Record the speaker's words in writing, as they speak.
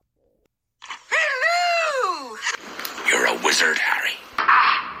wizard, Harry.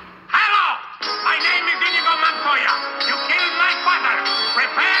 Hello! My name is Inigo Montoya. You killed my father.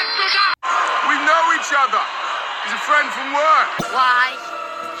 Prepare to die! We know each other. He's a friend from work. Why?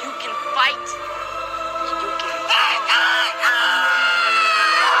 You can fight. You can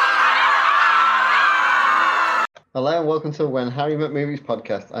Hello and welcome to When Harry Met Movies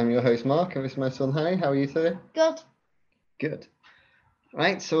podcast. I'm your host Mark and this is my son Harry. How are you today? Good. Good.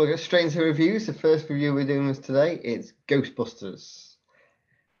 Right, so we'll get straight into reviews. The first review we're doing today is Ghostbusters.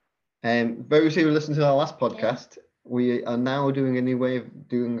 Those who listened to our last podcast, we are now doing a new way of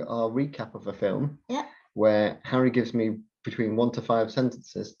doing our recap of a film. Yeah. Where Harry gives me between 1 to 5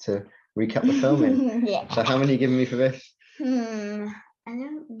 sentences to recap the film in. Yeah. So how many are you giving me for this? I don't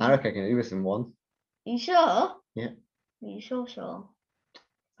know. I reckon I can do this in one. You sure? Yeah. You sure?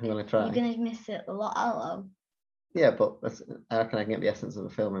 I'm going to try. You're going to miss it a lot out though. Yeah, but I reckon I can get the essence of the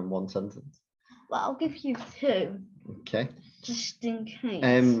film in one sentence. Well, I'll give you 2, Okay. just in case.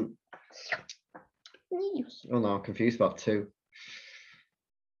 Oh no, I'm confused about 2.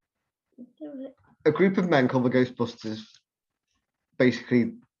 A group of men called the Ghostbusters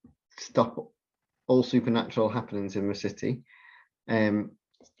basically stop all supernatural happenings in the city. That's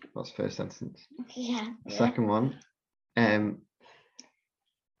the first sentence. Yeah. Second one, they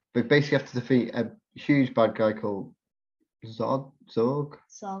basically have to defeat a huge bad guy called Zorg. Zog,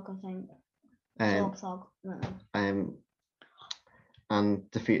 I think. Um, Zog. No.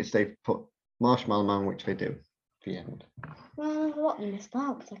 and defeat a stay put Marshmallow Man, which they do. The end. Well, what you missed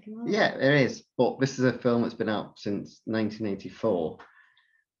out. Yeah, there is. But this is a film that's been out since 1984.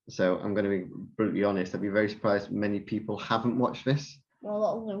 So I'm going to be brutally honest. I'd be very surprised many people haven't watched this. Well, a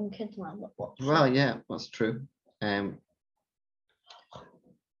lot of young kids might not watch it. Well, yeah, that's true.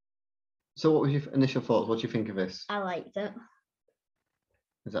 So what was your initial thoughts? What do you think of this? I liked it.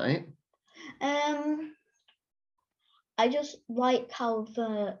 Is that it? I just like how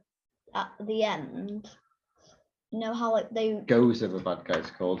at the end, you know how like they Gozer, the bad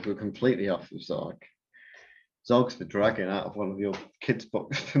guy's called. We're completely off of Zorg. Zorg's the dragon out of one of your kids'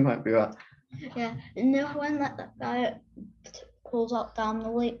 books. It might be that. Yeah, you know when that guy pulls up down the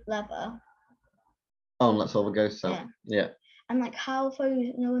lever, Oh, and that's all the ghosts out. Yeah. and like how those,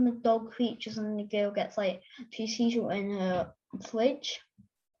 you know, when the dog creatures and the girl gets like, she sees you in her fridge,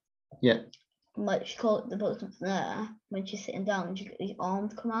 Yeah. and, like she called the button there when she's sitting down, and she get these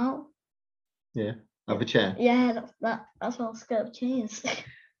arms come out. Yeah. Have a chair. Yeah, that's what I was scared of cheese.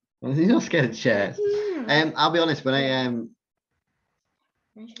 Well, you're not scared of chairs. I'll be honest. When I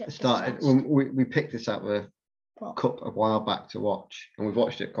started, when we picked this out of a cup a while back to watch, and we've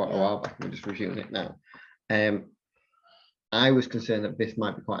watched it quite a while back. We're just reviewing it now. I was concerned that this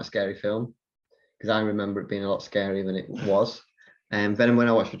might be quite a scary film because I remember it being a lot scarier than it was. And then when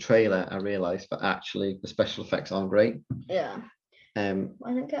I watched the trailer, I realised that actually the special effects aren't great. Yeah. I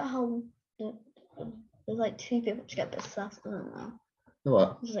don't get how there's like 2 people to get possessed, isn't there?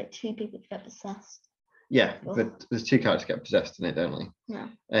 What? There's like 2 people to get possessed. Yeah, but there's 2 characters get possessed in it, don't they? Yeah.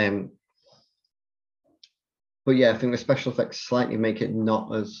 But yeah, I think the special effects slightly make it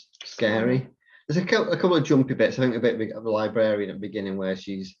not as scary. There's a couple of jumpy bits. I think a bit of the librarian at the beginning where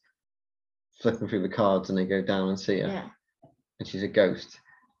she's flipping through the cards and they go down and see her. Yeah. And she's a ghost.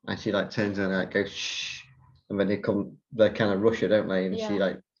 And she like turns around and like goes shh. And when they kind of rush her, don't they? And she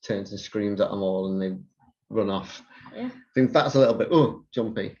like turns and screams at them all and they run off. Yeah. I think that's a little bit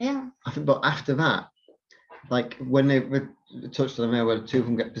jumpy. Yeah. I think, but after that, like when they touched on the mirror where the 2 of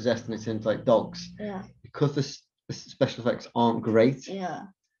them get possessed and it turns like dogs. Yeah. Because the special effects aren't great. Yeah.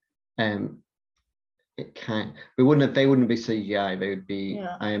 It can't. They wouldn't be CGI. They would be.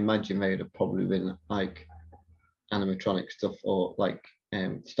 Yeah. I imagine they would have probably been like animatronic stuff or like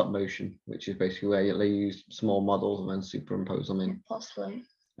stop motion, which is basically where they use small models and then superimpose them in. Possibly.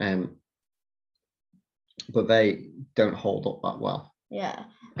 But they don't hold up that well. Yeah.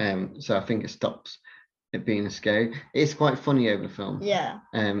 So I think it stops it being scary. It's quite funny over the film. Yeah.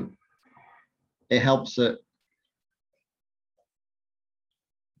 It helps that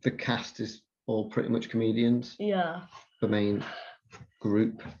the cast is all pretty much comedians. Yeah. The main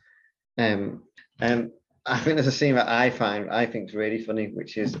group. I think there's a scene that I think is really funny,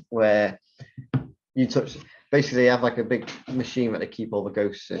 which is where you touch. Basically, they have like a big machine that they keep all the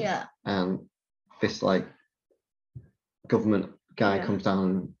ghosts in. Yeah. And this like government guy comes down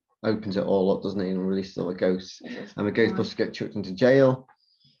and opens it all up, doesn't he, and releases all the ghosts. And the Ghostbusters get chucked into jail.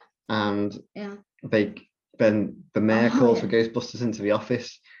 And then the mayor calls the Ghostbusters into the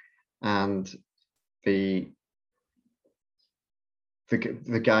office, and the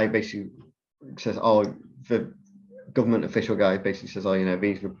guy basically says, the government official guy basically says,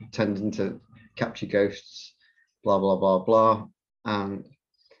 these were pretending to capture ghosts, blah blah blah blah, and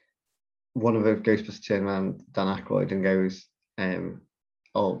one of the Ghostbusters turn around Dan Aykroyd and goes,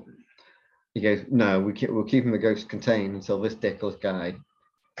 "Oh," he goes, "No, we're keeping the ghosts contained until this dickless guy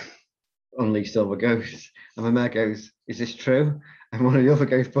unleashed all the ghosts." And my mayor goes, "Is this true?" And one of the other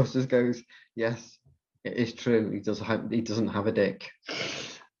Ghostbusters goes, "Yes, it is true. He doesn't have a dick,"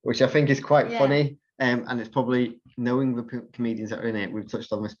 which I think is quite funny. And it's probably, knowing the comedians that are in it, we've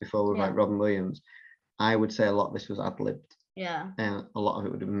touched on this before with like Robin Williams. I would say a lot of this was ad-libbed. Yeah. And a lot of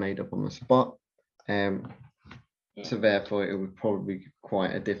it would have been made up on the spot. So therefore it would probably be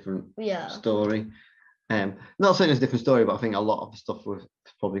quite a different story. Not saying it's a different story, but I think a lot of the stuff was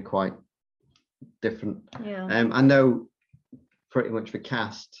probably quite different. Yeah. I know pretty much the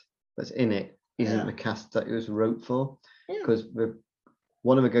cast that's in it isn't the cast that it was wrote for, because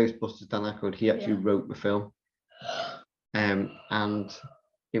one of the Ghostbusters, Dan Aykroyd, he actually wrote the film. And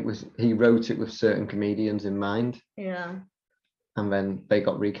he wrote it with certain comedians in mind. Yeah. And then they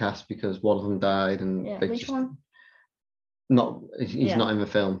got recast because one of them died, and they which one? He's not in the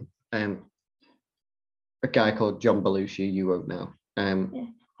film. A guy called John Belushi, you won't know.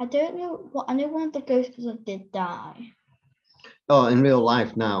 I don't know what. I know one of the Ghostbusters did die. Oh, in real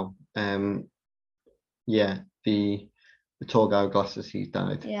life now. The tall guy with glasses, he's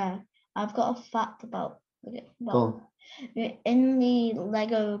died. Yeah, I've got a fact about in the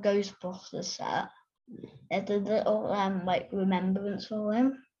Lego Ghostbusters set. There's a little like remembrance for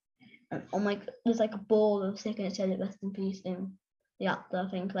him, and there's like a ball of stick, and it says "Rest in peace" in the actor.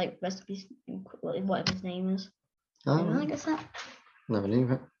 I think like "Rest in peace," whatever his name is. I guess that. Never knew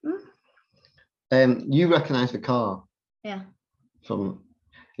that. You recognise the car? Yeah. From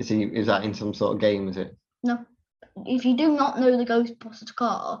is that in some sort of game? Is it? No. If you do not know the Ghostbusters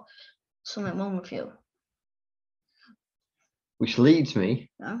car, something wrong with you. Which leads me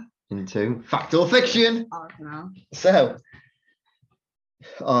into fact or fiction. Oh no. So,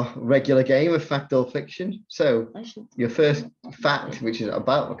 our regular game of fact or fiction. So, your first fact, which is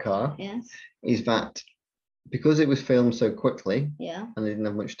about the car, is that because it was filmed so quickly, and they didn't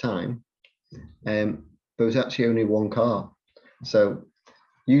have much time, there was actually only one car. So,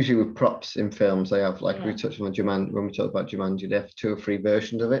 usually with props in films, they have, like we touched on Jumanji, when we talked about Jumanji, they have 2 or 3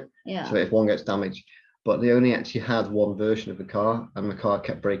 versions of it. Yeah. So if one gets damaged, but they only actually had one version of the car, and the car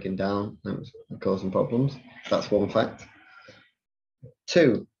kept breaking down, and it was causing problems. That's one fact.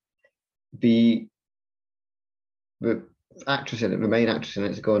 2, the actress in it, the main actress in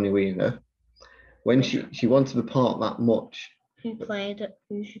it, Sigourney Weaver, when she wanted the part that much. Who played it?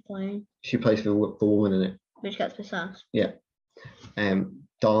 Who's she playing? She plays the woman in it. Which gets possessed. Yeah.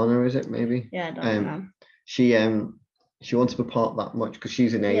 Donna, is it maybe? Yeah, I don't know. She wanted the part that much because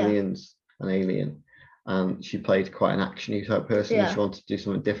she's in Aliens, an alien, and she played quite an action-y type person. And she wanted to do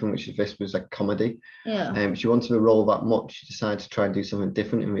something different, which this was a comedy. Yeah. She wanted the role that much. She decided to try and do something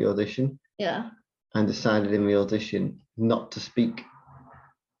different in the audition. Yeah. And decided in the audition not to speak.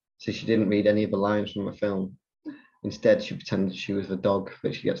 So she didn't read any of the lines from the film. Instead, she pretended she was the dog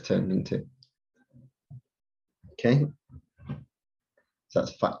that she gets turned into. Okay. So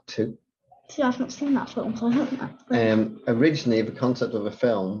that's fact 2. See, I've not seen that film, so I haven't. Originally, the concept of the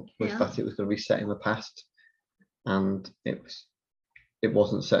film was that it was going to be set in the past, and it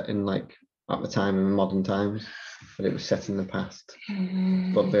wasn't set in like at the time in modern times, but it was set in the past.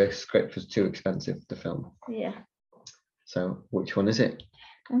 But the script was too expensive to film. Yeah. So which one is it?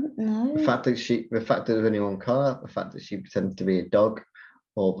 I don't know. The fact that there's only one car, the fact that she pretended to be a dog,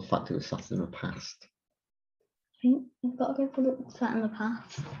 or the fact it was set in the past. I think you've got to go for the set in the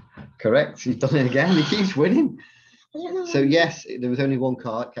past. Correct. She's done it again. He keeps winning. I don't know. So yes, there was only one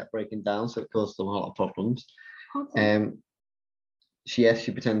car. It kept breaking down, so it caused them a lot of problems. She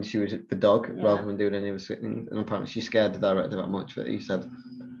pretended she was the dog rather than doing any of the things, and apparently she scared the director that much that he said,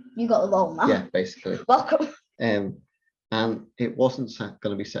 "You got the role now." Yeah, basically. Welcome. And it wasn't going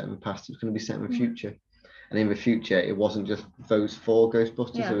to be set in the past. It was going to be set in the future, and in the future, it wasn't just those 4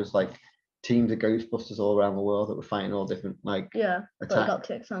 Ghostbusters. Yeah. It was like teams of Ghostbusters all around the world that were fighting all different attacks. But it got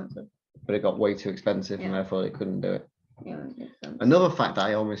too expensive. But it got way too expensive, and therefore they couldn't do it. Yeah, another fact that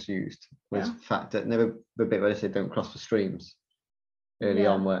I almost used was the fact that the bit where they say don't cross the streams early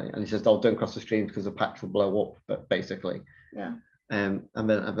on, and he says, "Oh, don't cross the streams because the patch will blow up." But basically, and then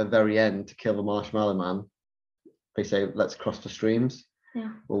at the very end, to kill the Marshmallow Man, they say, "Let's cross the streams."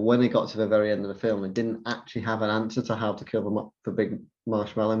 Yeah. Well, when they got to the very end of the film, they didn't actually have an answer to how to kill the big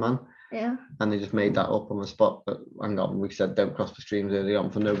Marshmallow Man. Yeah. And they just made that up on the spot. But hang on, we said don't cross the streams early on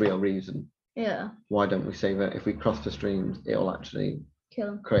for no real reason. Yeah. Why don't we say that if we cross the streams, it'll actually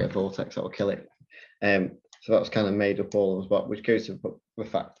create a vortex that will kill it? So that was kind of made up all on the spot, which goes to the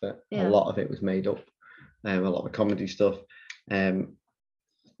fact that a lot of it was made up. a lot of the comedy stuff. But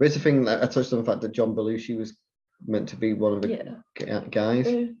it's the thing that I touched on the fact that John Belushi was meant to be one of the guys.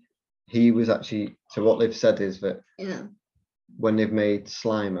 He was actually, so what they've said is that when they've made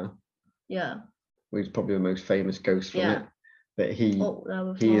Slimer, he's probably the most famous ghost from it, but he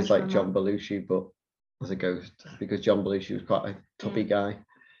is like John Belushi, but as a ghost, because John Belushi was quite a tubby guy.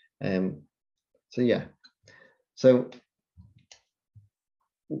 So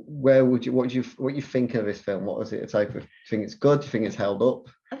what do you think of this film? What was it? A type of, do you think it's good? Do you think it's held up?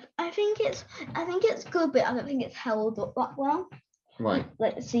 I think it's good, but I don't think it's held up that well. Right.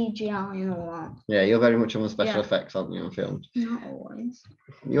 Like CGI and all that. Yeah, you're very much on the special effects, aren't you, on films? Not always.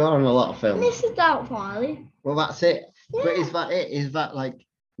 You are on a lot of films. Mrs. Doubtfire. Well, that's it. Yeah. But is that it? Is that like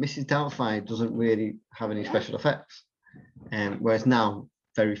Mrs. Doubtfire doesn't really have any special effects? Whereas now,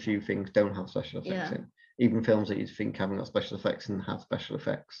 very few things don't have special effects in. Even films that you think haven't got special effects and have special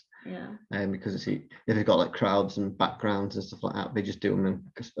effects. Yeah. Because if they've got like crowds and backgrounds and stuff like that, they just do them in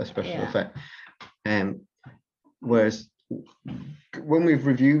a special effect. Whereas when we've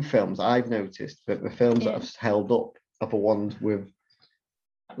reviewed films, I've noticed that the films that have held up are the ones with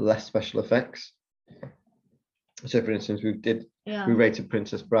less special effects. So, for instance, we rated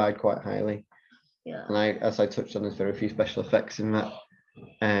Princess Bride quite highly. Yeah. And as I touched on, there's very few special effects in that.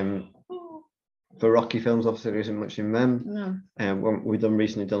 For Rocky films, obviously, there isn't much in them. No. We've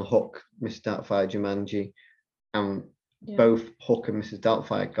recently done Hook, Mrs. Doubtfire, Jumanji, and both Hook and Mrs.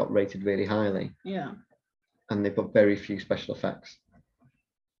 Doubtfire got rated really highly. Yeah. And they've got very few special effects.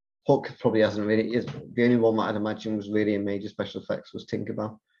 Hook probably hasn't really. The only one that I'd imagine was really in major special effects was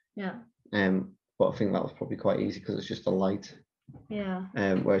Tinkerbell. Yeah. But I think that was probably quite easy because it's just a light. Yeah.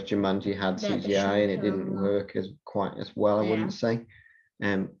 Whereas Jumanji had CGI and it didn't work quite as well, I wouldn't say.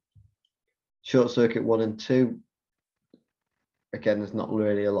 Short Circuit 1 and 2, again, there's not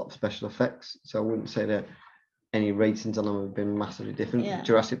really a lot of special effects, so I wouldn't say that any ratings on them have been massively different. Yeah.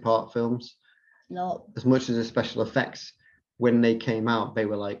 Jurassic Park films, as much as the special effects, when they came out, they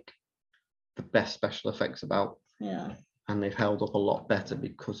were like the best special effects about. Yeah. And they've held up a lot better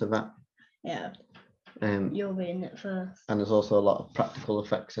because of that. Yeah. You're reading it first. And there's also a lot of practical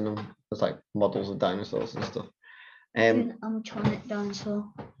effects in them. There's like models of dinosaurs and stuff. Animatronic dinosaur.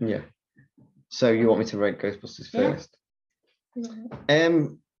 Yeah. So you want me to rate Ghostbusters first? Yeah.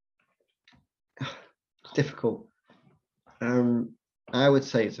 Difficult. I would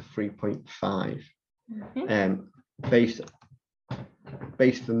say it's a 3.5.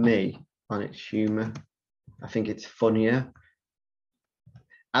 Based for me on its humour. I think it's funnier.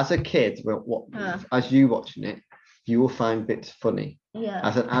 As a kid, as you watching it, you will find bits funny. Yeah.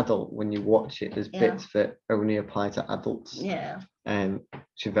 As an adult, when you watch it, there's bits that only apply to adults. Yeah.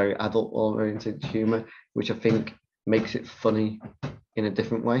 Which are very adult-oriented humour, which I think makes it funny in a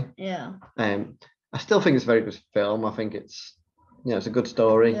different way. Yeah. I still think it's a very good film. I think it's, it's a good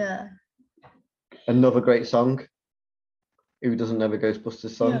story. Yeah. Another great song. Who doesn't know the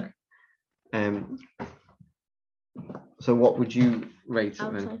Ghostbusters song? Yeah. So what would you rate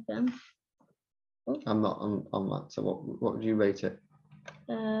it then? I'm not on that. So what would you rate it?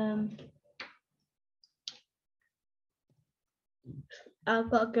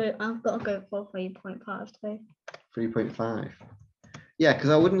 I've got to go for 3.5 too. 3.5. Yeah, because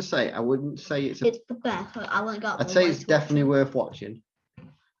I wouldn't say it's the best. I'd say it's definitely worth watching,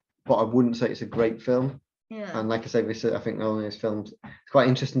 but I wouldn't say it's a great film. Yeah. And like I say, I think only this film's it's quite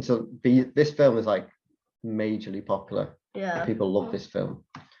interesting to be. This film is like majorly popular. Yeah. People love this film.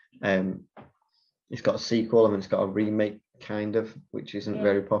 It's got a sequel and it's got a remake kind of, which isn't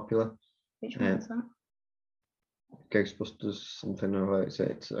very popular. Which one is that? Ghostbusters something or other.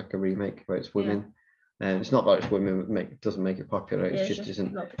 It's like a remake where it's women. And it's not that it's women doesn't make it popular. It's just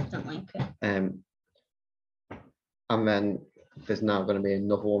isn't. Don't like it. And then there's now going to be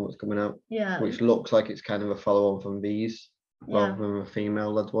another one that's coming out. Yeah. Which looks like it's kind of a follow-on from these, rather than a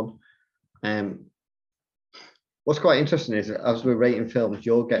female-led one. What's quite interesting is as we're rating films,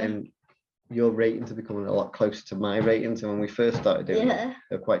 you're getting your ratings are becoming a lot closer to my ratings, and when we first started doing it,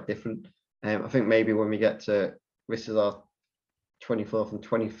 they're quite different. I think maybe when we get to this is our 24th and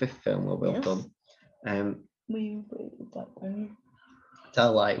 25th film we'll have done. We rated that one.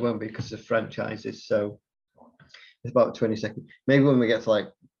 Tell like won't be because the franchise is so. It's about 22nd. Maybe when we get to like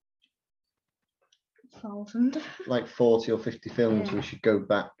 1,000, like 40 or 50 films, we should go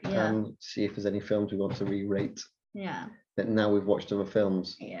back and see if there's any films we want to re-rate. Yeah. That now we've watched other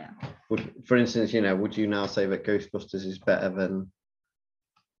films. Yeah. For instance, would you now say that Ghostbusters is better than?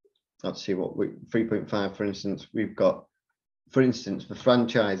 Let's see 3.5. For instance, we've got. For instance, the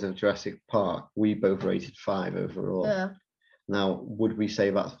franchise of Jurassic Park, we both rated 5 overall. Yeah. Now, would we say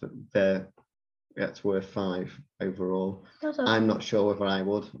that's the it's worth 5 overall. That's a- I'm not sure whether I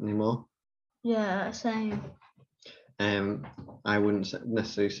would anymore. yeah, same. I wouldn't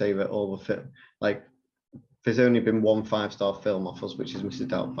necessarily say that all the film, like, there's only been one 5-star film off us, which is Mrs.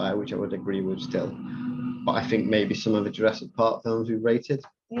 Doubtfire, which I would agree with still. But I think maybe some of the Jurassic Park films we rated.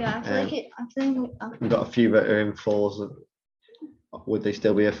 Yeah, I think We've got a few that are in 4s. Would they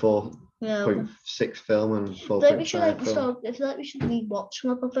still be a 4.6 yeah. film and I feel like we should 4.5 film? I feel like we should rewatch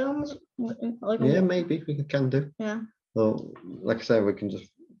some of the films. Yeah, maybe we can do. Yeah. Well, like I say, we can just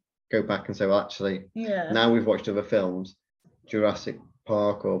go back and say, well, actually, Yeah. now we've watched other films, Jurassic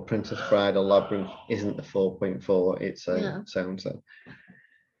Park or Princess Bride or Labyrinth isn't the 4.4, it's a so.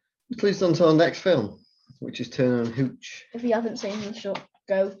 Which leads on to our next film, which is Turner and Hooch. If you haven't seen the show,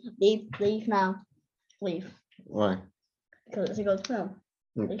 go leave now. Leave. Why? Because it's a good film.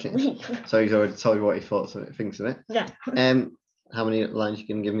 Okay. Leave. So he's already told you what he thinks of it. Yeah. How many lines you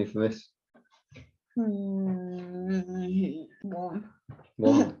can give me for this? 1.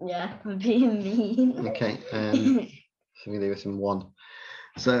 1. Yeah, I'm being mean. Okay. So we leave us in 1.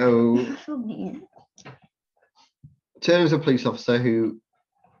 So So mean. Turner's a police officer who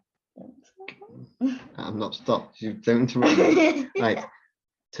I'm not stopped. You don't interrupt me. Right.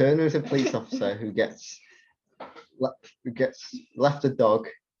 Turner is a police officer who gets left a dog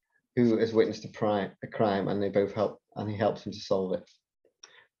who has witnessed a crime, and they both help, and he helps him to solve it.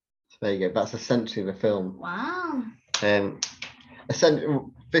 So there you go. That's essentially the film. Wow. This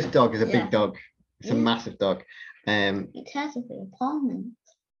dog is a big dog. It's a massive dog. It has a bit of apartment.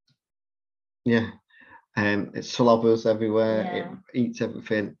 Yeah. It slobbers everywhere. Yeah. It eats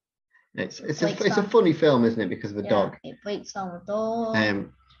everything. It's Breaks a down. funny film, isn't it? Because of the dog. It breaks down the door.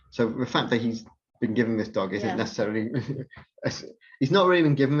 So the fact that he's been given this dog isn't Yeah. necessarily. He's not really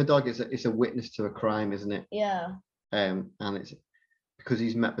been given the dog. It's a witness to a crime, isn't it? Yeah. And it's because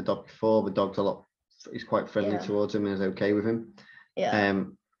he's met the dog before. The dog's he's quite friendly towards him and is okay with him. Yeah.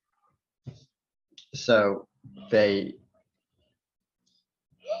 So they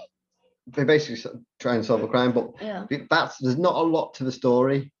basically try and solve a crime, but Yeah. there's not a lot to the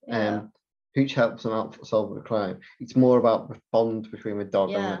story. Yeah. Hooch helps them out solve the crime. It's more about the bond between the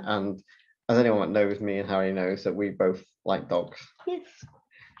dog and as anyone that knows me and Harry knows that we both like dogs. Yes.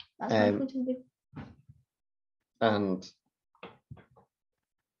 That's my point of view. And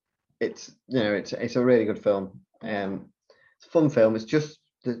it's it's a really good film. It's a fun film. It's just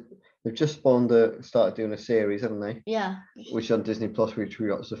they've just started doing a series, haven't they? Yeah. Which is on Disney Plus, which we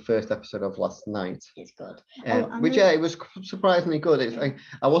got the first episode of last night. It's good. It was surprisingly good.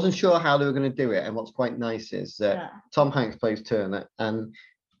 I wasn't sure how they were going to do it, and what's quite nice is that Tom Hanks plays Turner, and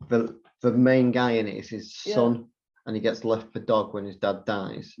the main guy in it is his son, and he gets left for dog when his dad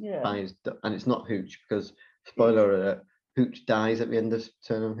dies. And it's not Hooch, because spoiler alert, Hooch dies at the end of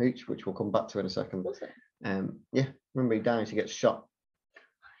Turner and Hooch, which we'll come back to in a second. Was it? Yeah, remember he dies. He gets shot.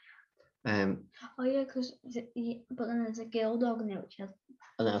 Oh yeah, because but then there's a girl dog in it which has.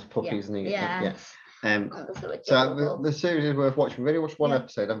 And it has puppies and Yeah. So the series is worth watching. We've only watched one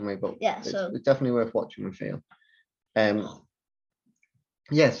episode, haven't we? But it's definitely worth watching, we feel.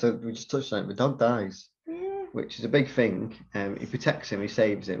 So we just touched on it. The dog dies, which is a big thing. He protects him, he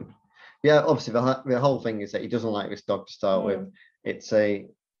saves him. Yeah, obviously the whole thing is that he doesn't like this dog to start with. It's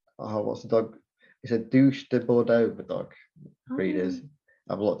what's the dog? It's a douche de Bordeaux, the dog breeders.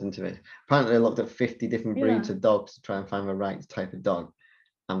 I've looked into it. Apparently, they looked at 50 different breeds of dogs to try and find the right type of dog,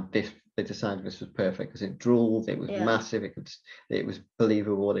 and they decided this was perfect because it drooled. It was massive. It was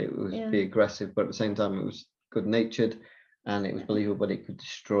believable. It was be aggressive, but at the same time, it was good natured, and it was believable. But it could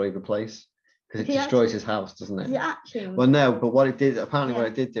destroy the place because it destroys his house, doesn't it? Well, no. But what it did apparently, what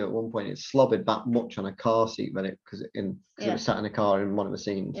it did do at one point, it slobbered that much on a car seat because it was sat in a car in one of the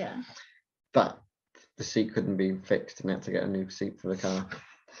scenes. Yeah. But the seat couldn't be fixed, and they had to get a new seat for the car,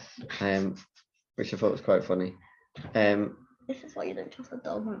 which I thought was quite funny. This is why you don't trust a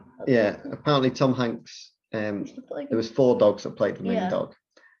dog. Yeah, apparently Tom Hanks. There was 4 dogs that played the main dog.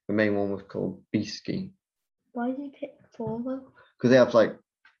 The main one was called Beastie. Why did you pick 4 though? Because they have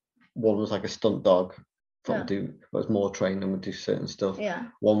one was like a stunt dog that was more trained and would do certain stuff. Yeah.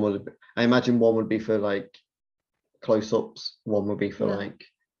 I imagine one would be for close-ups. One would be for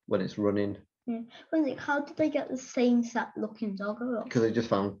when it's running. Yeah. How did they get the same set looking dog? Because they just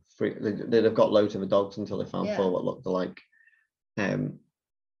found 3. They'd have got loads of the dogs until they found 4 that looked alike.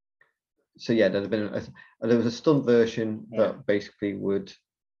 So yeah, there was a stunt version that basically would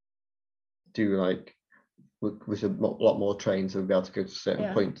do was a lot more trained, so we'd be able to go to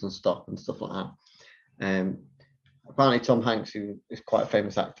certain points and stop and stuff like that. Apparently Tom Hanks, who is quite a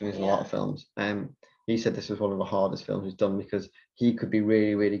famous actor, he's in a lot of films. He said this was one of the hardest films he's done because he could be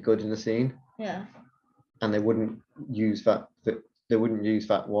really, really good in the scene. Yeah. and they wouldn't use that. They wouldn't use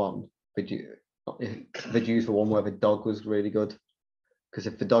that one. They'd use the one where the dog was really good, because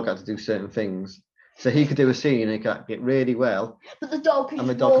if the dog had to do certain things, so he could do a scene and he could get really well, But the dog could and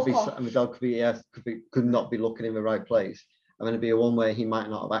the just dog walk off. could not be looking in the right place. And then it'd be a one where he might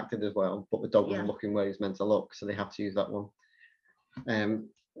not have acted as well, but the dog wasn't looking where he's meant to look, so they have to use that one.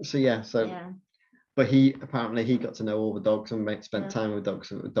 But he got to know all the dogs and spent time with dogs,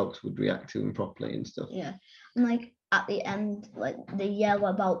 so that the dogs would react to him properly and stuff. Yeah, and like at the end, like they yell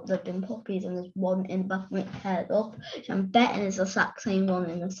about there being puppies, and there's one in the bathroom head up. So I'm betting it's the exact same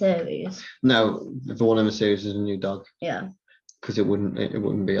one in the series. No, the one in the series is a new dog. Yeah. Because it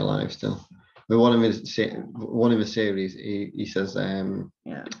wouldn't be alive still. The one in the series, he says, I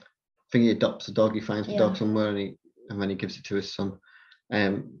think he adopts a dog. He finds the dog somewhere, and then he gives it to his son.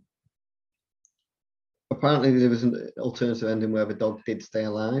 Apparently, there was an alternative ending where the dog did stay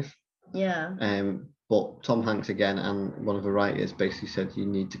alive. Yeah. But Tom Hanks again, and one of the writers basically said you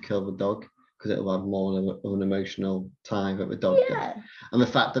need to kill the dog because it'll have more of an emotional tie that the dog does. And the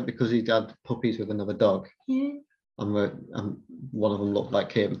fact that because he'd had puppies with another dog, and one of them looked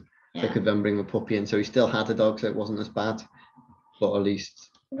like him, they could then bring the puppy in. So he still had a dog, so it wasn't as bad. But at least.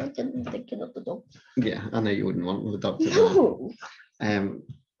 I didn't think of the dog. Yeah, I know you wouldn't want the dog to. No.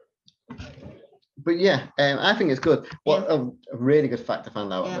 But yeah, I think it's good. What a really good fact I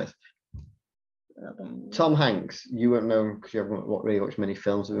found out of this. Tom Hanks, you won't know because you haven't really watched many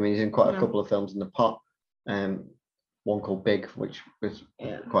films. I mean, he's in quite a couple of films in the pot. One called Big, which was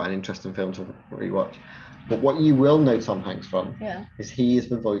quite an interesting film to rewatch. But what you will know Tom Hanks from is he is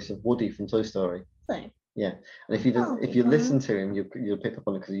the voice of Woody from Toy Story. Same. Yeah, and if you listen to him, you'll pick up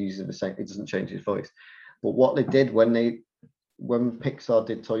on it because he uses the same. It doesn't change his voice. But what they did when Pixar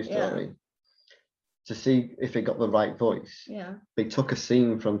did Toy Story, to see if it got the right voice, they took a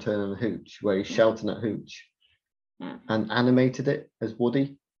scene from Turner and Hooch where he's shouting at Hooch, and animated it as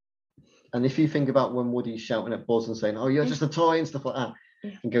Woody. And if you think about when Woody's shouting at Buzz and saying, "Oh, you're just a toy" and stuff like that,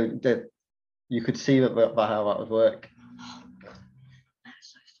 and you could see that how that would work.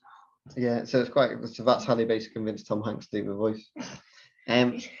 Yeah, so that's how they basically convinced Tom Hanks to do the voice.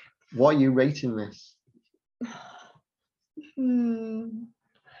 What are you rating this?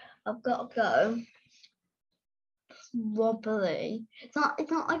 I've got to go. Probably. It's not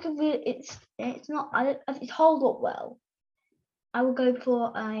like a real. It's not. It's hold up well. I will go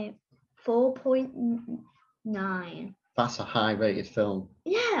for a 4.9. That's a high rated film.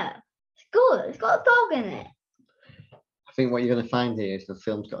 Yeah, it's good. It's got a dog in it. I think what you're going to find here is the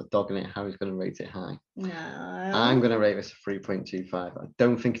film's got a dog in it. Harry's going to rate it high. No. I'm going to rate this a 3.25. I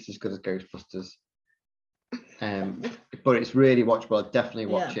don't think it's as good as Ghostbusters. But it's really watchable. I'd definitely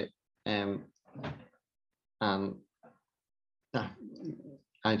watch it. And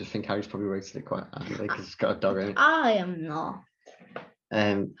I just think Harry's probably rated it quite high because it's got a dog in it. I am not.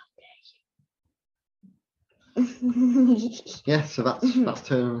 Yeah, so that's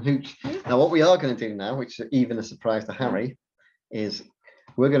Turner and Hooch. Now, what we are going to do now, which is even a surprise to Harry, is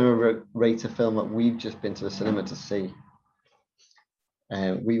we're going to rate a film that we've just been to the cinema to see.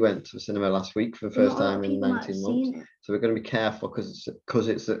 We went to the cinema last week for the first time in 19 months. So we're going to be careful because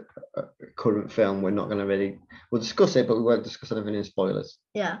it's a current film. We're not going to we'll discuss it, but we won't discuss anything in spoilers.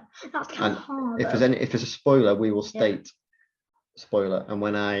 Yeah, that's kind of hard. If there's a spoiler, we will state spoiler. And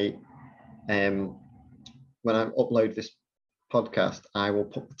when I upload this podcast, I will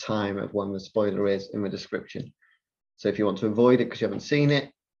put the time of when the spoiler is in the description. So if you want to avoid it because you haven't seen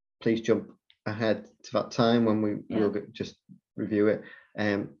it, please jump ahead to that time when we'll just review it.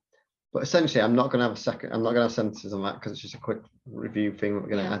 But essentially, I'm not going to have sentences on that because it's just a quick review thing that we're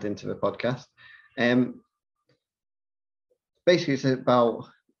going to add into the podcast. Basically, it's about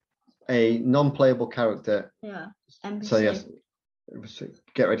a non-playable character. Yeah. NPC. So yes,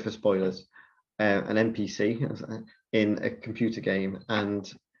 get ready for spoilers. An NPC in a computer game,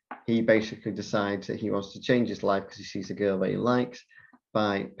 and he basically decides that he wants to change his life because he sees a girl that he likes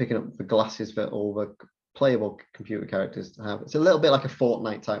by picking up the glasses that all the playable computer characters have. It's a little bit like a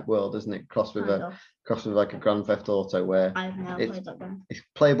Fortnite type world, isn't it? Crossed with like a Grand Theft Auto, where I've never played that game. It's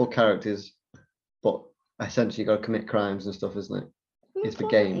playable characters, but essentially you got to commit crimes and stuff, isn't it? It's the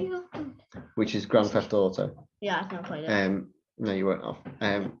game, which is Grand Theft Auto. Yeah, I've never played it. No, you weren't off.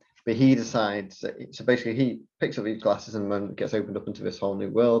 But he decides, so basically he picks up these glasses and then gets opened up into this whole new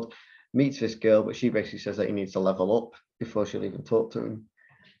world, meets this girl, but she basically says that he needs to level up before she'll even talk to him,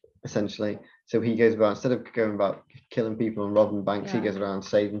 essentially. So he goes around, instead of going about killing people and robbing banks, he goes around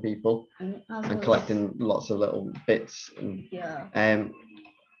saving people and collecting lots of little bits. And,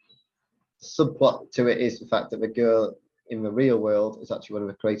 subplot to it is the fact that the girl in the real world is actually one of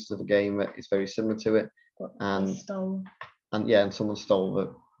the creators of the game that is very similar to it, But and they stole and someone stole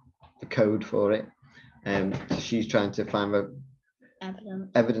the code for it. So she's trying to find the evidence.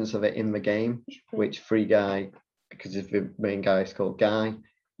 evidence of it in the game, which Free Guy, because if the main guy is called Guy,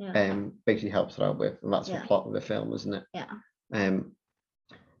 basically helps her out with, and that's the plot of the film, isn't it? Yeah.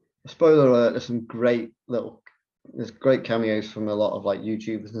 Spoiler alert, there's great cameos from a lot of like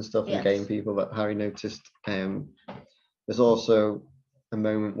YouTubers and stuff and Yes. game people that Harry noticed. There's also a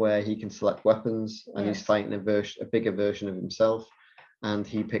moment where he can select weapons, and he's Yes. fighting a bigger version of himself, and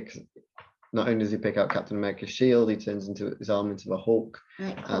he picks, not only does he pick out Captain America's shield, he turns his arm into a Hulk,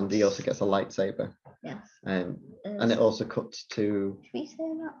 and he also gets a lightsaber. Yes. And it also cuts to. Should we say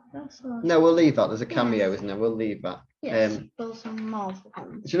that? That's all. No, we'll leave that. There's a cameo, Yes. isn't there? We'll leave that. Yes. There's some Marvel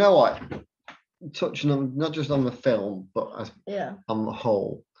ones. Do you know what? Touching on not just on the film, but as Yeah. on the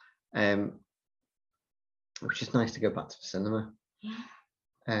whole, which is nice to go back to the cinema.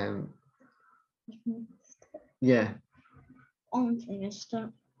 Yeah. Yeah, Honestly,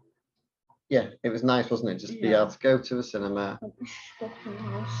 Mister. yeah, it was nice, wasn't it? Just be Yeah. able to go to the cinema. Stuck in the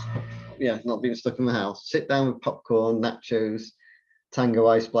house. Yeah, not being stuck in the house. Sit down with popcorn, nachos, Tango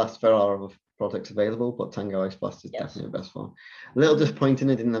Ice Blast. There are other products available, but Tango Ice Blast is Yes. definitely the best one. A little disappointing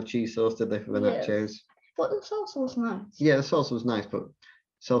they didn't have cheese sauce, did they, for the Yes. nachos? But the sauce was nice. Yeah, the sauce was nice, but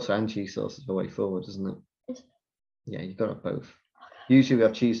salsa and cheese sauce is the way forward, isn't it? Is- Yeah, you got it both. Usually we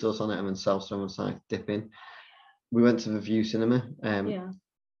have cheese sauce on it and then salsa on the side, dip in. We went to the View Cinema. Yeah.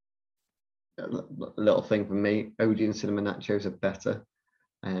 A little thing for me, Odeon cinema nachos are better.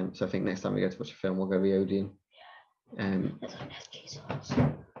 So I think next time we go to watch a film, we'll go the Odeon. It's like that cheese sauce.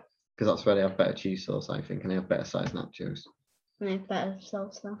 Because that's where they have better cheese sauce, I think, and they have better sized nachos. And they have better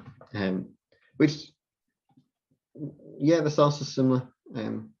salsa. Which, yeah, the sauce is similar,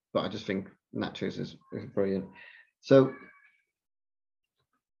 but I just think nachos is brilliant. So,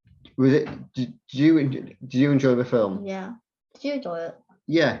 was it? Did you enjoy the film? Yeah. Did you enjoy it?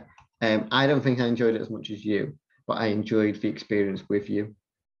 Yeah. I don't think I enjoyed it as much as you, but I enjoyed the experience with you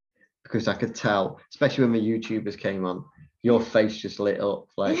because I could tell, especially when the YouTubers came on, your face just lit up.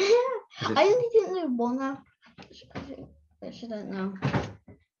 Like, I only didn't know one. I actually don't know.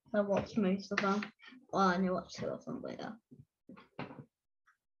 I watched most of them. Well, I only watched two of them, but yeah.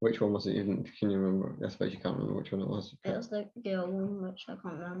 which one was it? Can you remember? I suppose you can't remember which one it was. It was the girl one, which I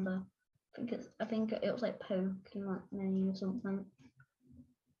can't remember. I think it was like Pokemon name or something.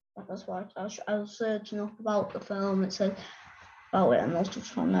 That was why I was searching up about the film. It said about it, and I was just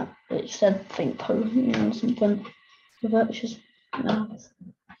from that. It said think Pokemon or something. Which is nice.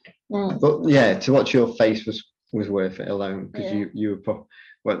 Yeah. But yeah, to watch your face was worth it alone because Yeah. you were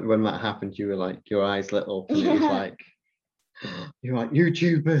when that happened, you were like your eyes lit up, and it was like you're like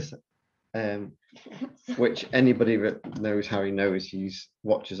YouTubers. Which anybody that knows Harry knows he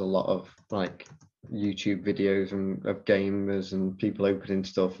watches a lot of like YouTube videos and of gamers and people opening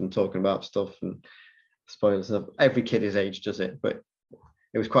stuff and talking about stuff and spoilers stuff. Every kid his age does it, but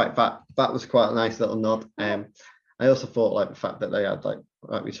it was quite that was quite a nice little nod. I also thought like the fact that they had like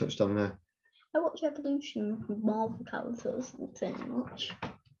we touched on there. I watch Evolution with Marvel characters and so much.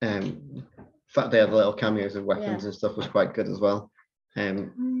 The fact they had little cameos of weapons and stuff was quite good as well.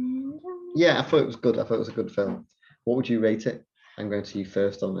 Yeah, I thought it was good. I thought it was a good film. What would you rate it? I'm going to you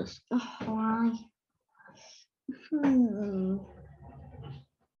first on this. Oh, why?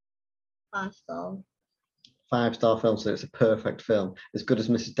 5 stars. 5-star film, so it's a perfect film. As good as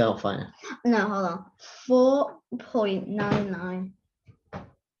Mrs. Doubtfire. No, hold on. 4.99.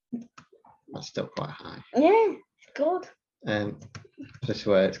 That's still quite high. Yeah, it's good. I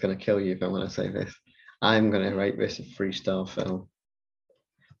swear it's going to kill you if I want to say this. I'm going to rate this a 3-star film.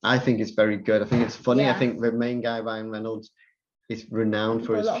 I think it's very good. I think it's funny. Yeah. I think the main guy, Ryan Reynolds, is renowned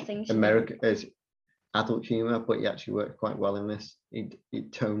for A his lot of things, his adult humor, but he actually worked quite well in this. He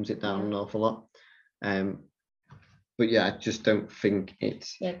tones it down an awful lot. But yeah, I just don't think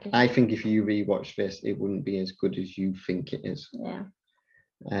it's. Yeah, I think if you rewatch this, it wouldn't be as good as you think it is. yeah.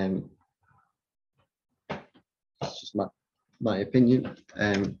 That's just my opinion.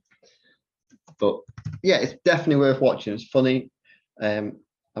 But yeah, it's definitely worth watching. It's funny.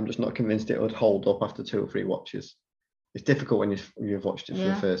 I'm just not convinced it would hold up after 2 or 3 watches. It's difficult when you've watched it for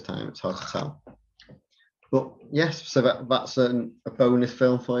the first time. It's hard to tell. But yes, so that's a bonus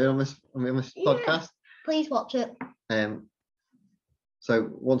film for you on this podcast. Please watch it. So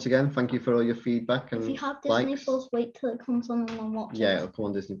once again, thank you for all your feedback and If you have Disney likes. Plus, wait till it comes on and then watch Yeah, it. it'll come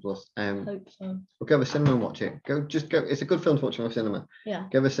on Disney Plus. Hope so. We'll go to the cinema and watch it. Just go. It's a good film to watch in the cinema. Yeah.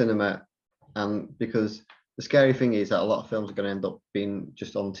 Go to the cinema, and because the scary thing is that a lot of films are going to end up being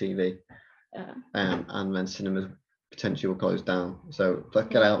just on TV, Yeah. and then cinemas potentially will close down. So let's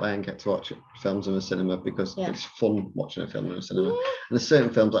get out there and get to watch films in the cinema, because it's fun watching a film in the cinema. And there's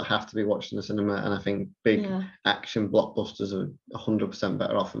certain films that have to be watched in the cinema, and I think big action blockbusters are 100%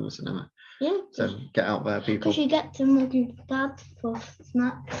 better off in the cinema. Yeah. So get out there, people. Because you get to mug your dad for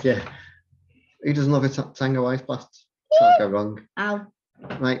snacks. Yeah. Who doesn't love a Tango Ice Blast? Can't go wrong. Ow.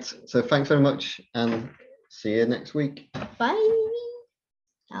 Right. So thanks very much, and see you next week. Bye.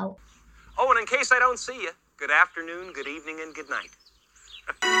 Ow. Oh, and in case I don't see you, good afternoon, good evening, and good night.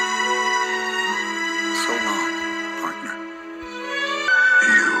 So long, partner.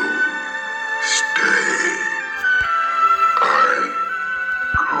 You stay. I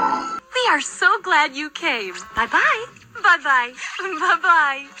go. We are so glad you came. Bye-bye. Bye-bye.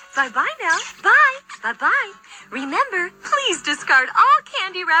 Bye-bye. Bye-bye now. Bye. Bye-bye. Remember, please discard all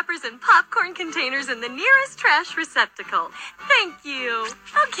candy wrappers and popcorn containers in the nearest trash receptacle. Thank you.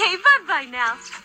 Okay, bye-bye now.